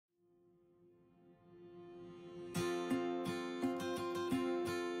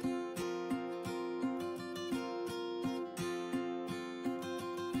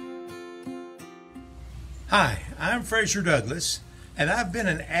Hi, I'm Fraser Douglas, and I've been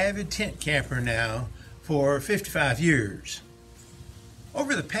an avid tent camper now for 55 years.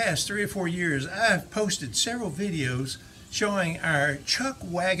 Over the past 3 or 4 years, I've posted several videos showing our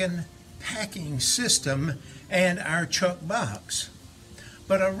Chuckwagon packing system and our Chuck box.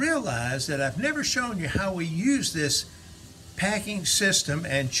 But I realized that I've never shown you how we use this packing system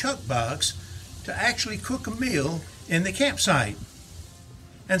and Chuck box to actually cook a meal in the campsite.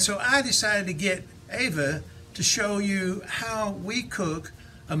 And so I decided to get Ava to show you how we cook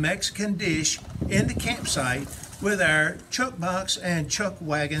a Mexican dish in the campsite with our Chuck box and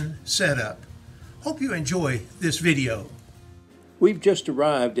Chuckwagon setup. Hope you enjoy this video. We've just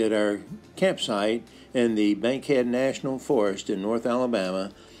arrived at our campsite in the Bankhead National Forest in North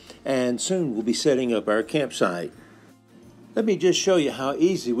Alabama, and soon we'll be setting up our campsite. Let me just show you how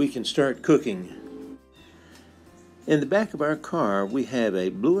easy we can start cooking. In the back of our car, we have a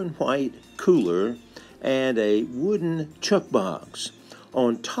blue and white cooler and a wooden Chuck box.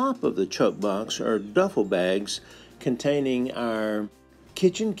 On top of the Chuck box are duffel bags containing our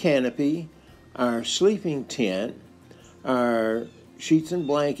kitchen canopy, our sleeping tent, our sheets and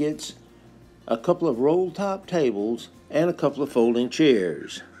blankets, a couple of roll-top tables, and a couple of folding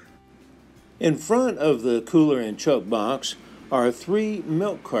chairs. In front of the cooler and Chuck box are 3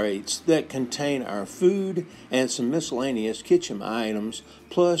 milk crates that contain our food and some miscellaneous kitchen items,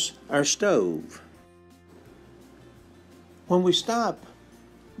 plus our stove. When we stop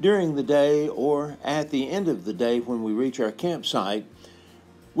during the day or at the end of the day when we reach our campsite,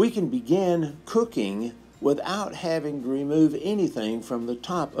 we can begin cooking without having to remove anything from the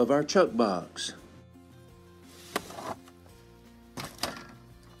top of our Chuck box.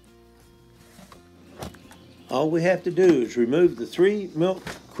 All we have to do is remove the 3 milk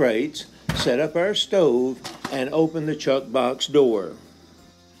crates, set up our stove, and open the Chuck box door.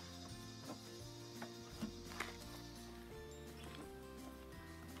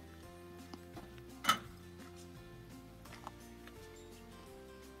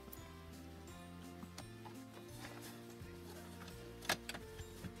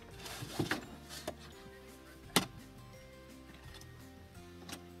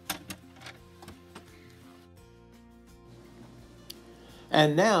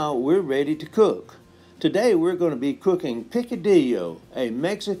 And now we're ready to cook. Today we're going to be cooking Picadillo, a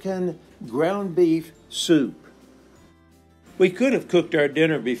Mexican ground beef soup. We could have cooked our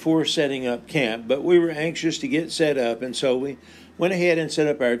dinner before setting up camp, but we were anxious to get set up, and so we went ahead and set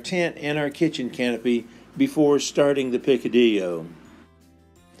up our tent and our kitchen canopy before starting the Picadillo.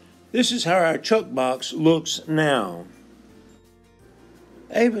 This is how our Chuck box looks now.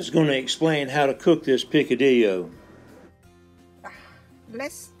 Ava's going to explain how to cook this Picadillo.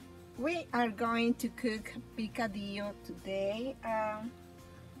 We are going to cook picadillo today.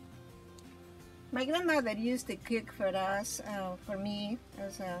 My grandmother used to cook for us, for me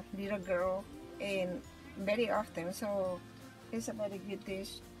as a little girl, and very often, so it's a very good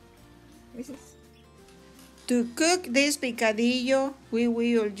dish. To cook this picadillo, we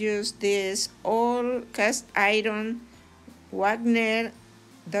will use this all cast iron Wagner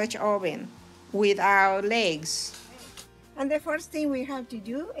Dutch oven without legs. And the first thing we have to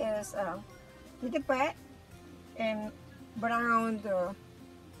do is heat the pot and brown the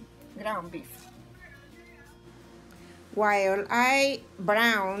ground beef. While I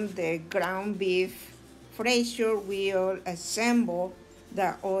brown the ground beef, Fraser will assemble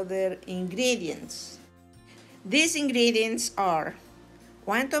the other ingredients. These ingredients are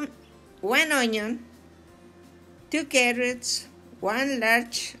 1 onion, 2 carrots, 1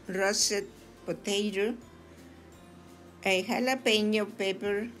 large roasted potato, a jalapeno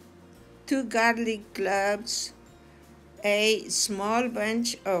pepper, 2 garlic cloves, a small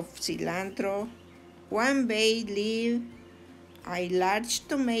bunch of cilantro, 1 bay leaf, a large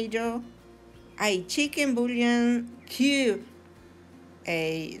tomato, a chicken bouillon cube,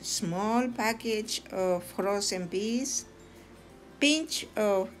 a small package of frozen peas, pinch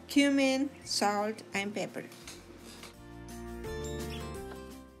of cumin, salt, and pepper.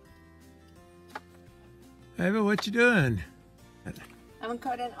 Ava, what you doing? I'm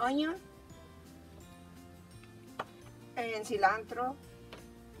cutting onion and cilantro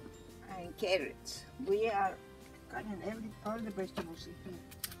and carrots. We are cutting all the vegetables in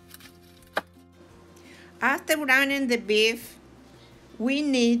here. After browning the beef, we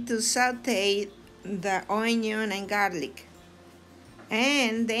need to saute the onion and garlic,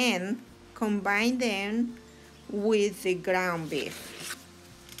 and then combine them with the ground beef.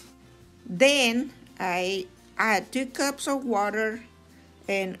 Then I add 2 cups of water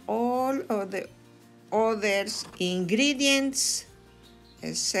and all of the other ingredients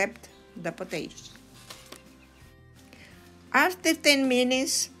except the potatoes. After 10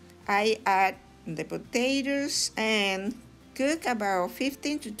 minutes, I add the potatoes and cook about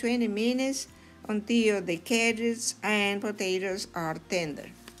 15 to 20 minutes until the carrots and potatoes are tender.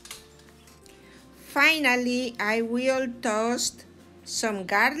 Finally, I will toast some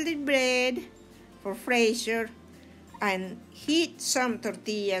garlic bread for Fraser and heat some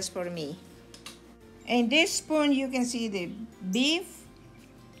tortillas for me. In this spoon, you can see the beef,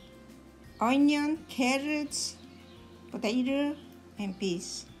 onion, carrots, potato, and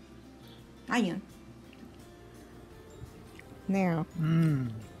peas. Onion. Now,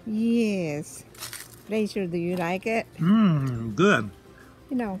 yes. Fraser, do you like it? Good.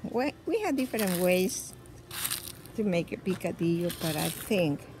 You know, we have different ways to make a picadillo, but I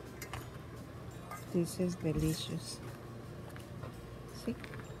think this is delicious. See?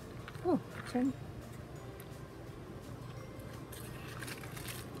 Oh, sorry.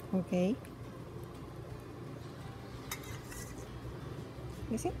 Okay.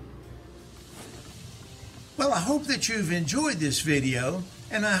 You see? Well, I hope that you've enjoyed this video,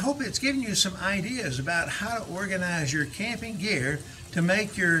 and I hope it's given you some ideas about how to organize your camping gear to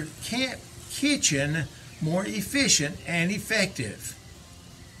make your camp kitchen more efficient and effective.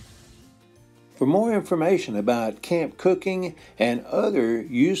 For more information about camp cooking and other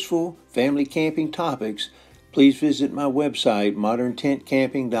useful family camping topics, please visit my website,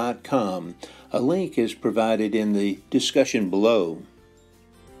 moderntentcamping.com. A link is provided in the discussion below.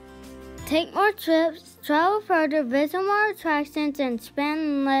 Take more trips, travel further, visit more attractions, and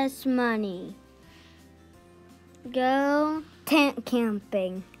spend less money. Go tent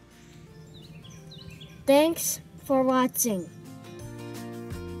camping. Thanks for watching.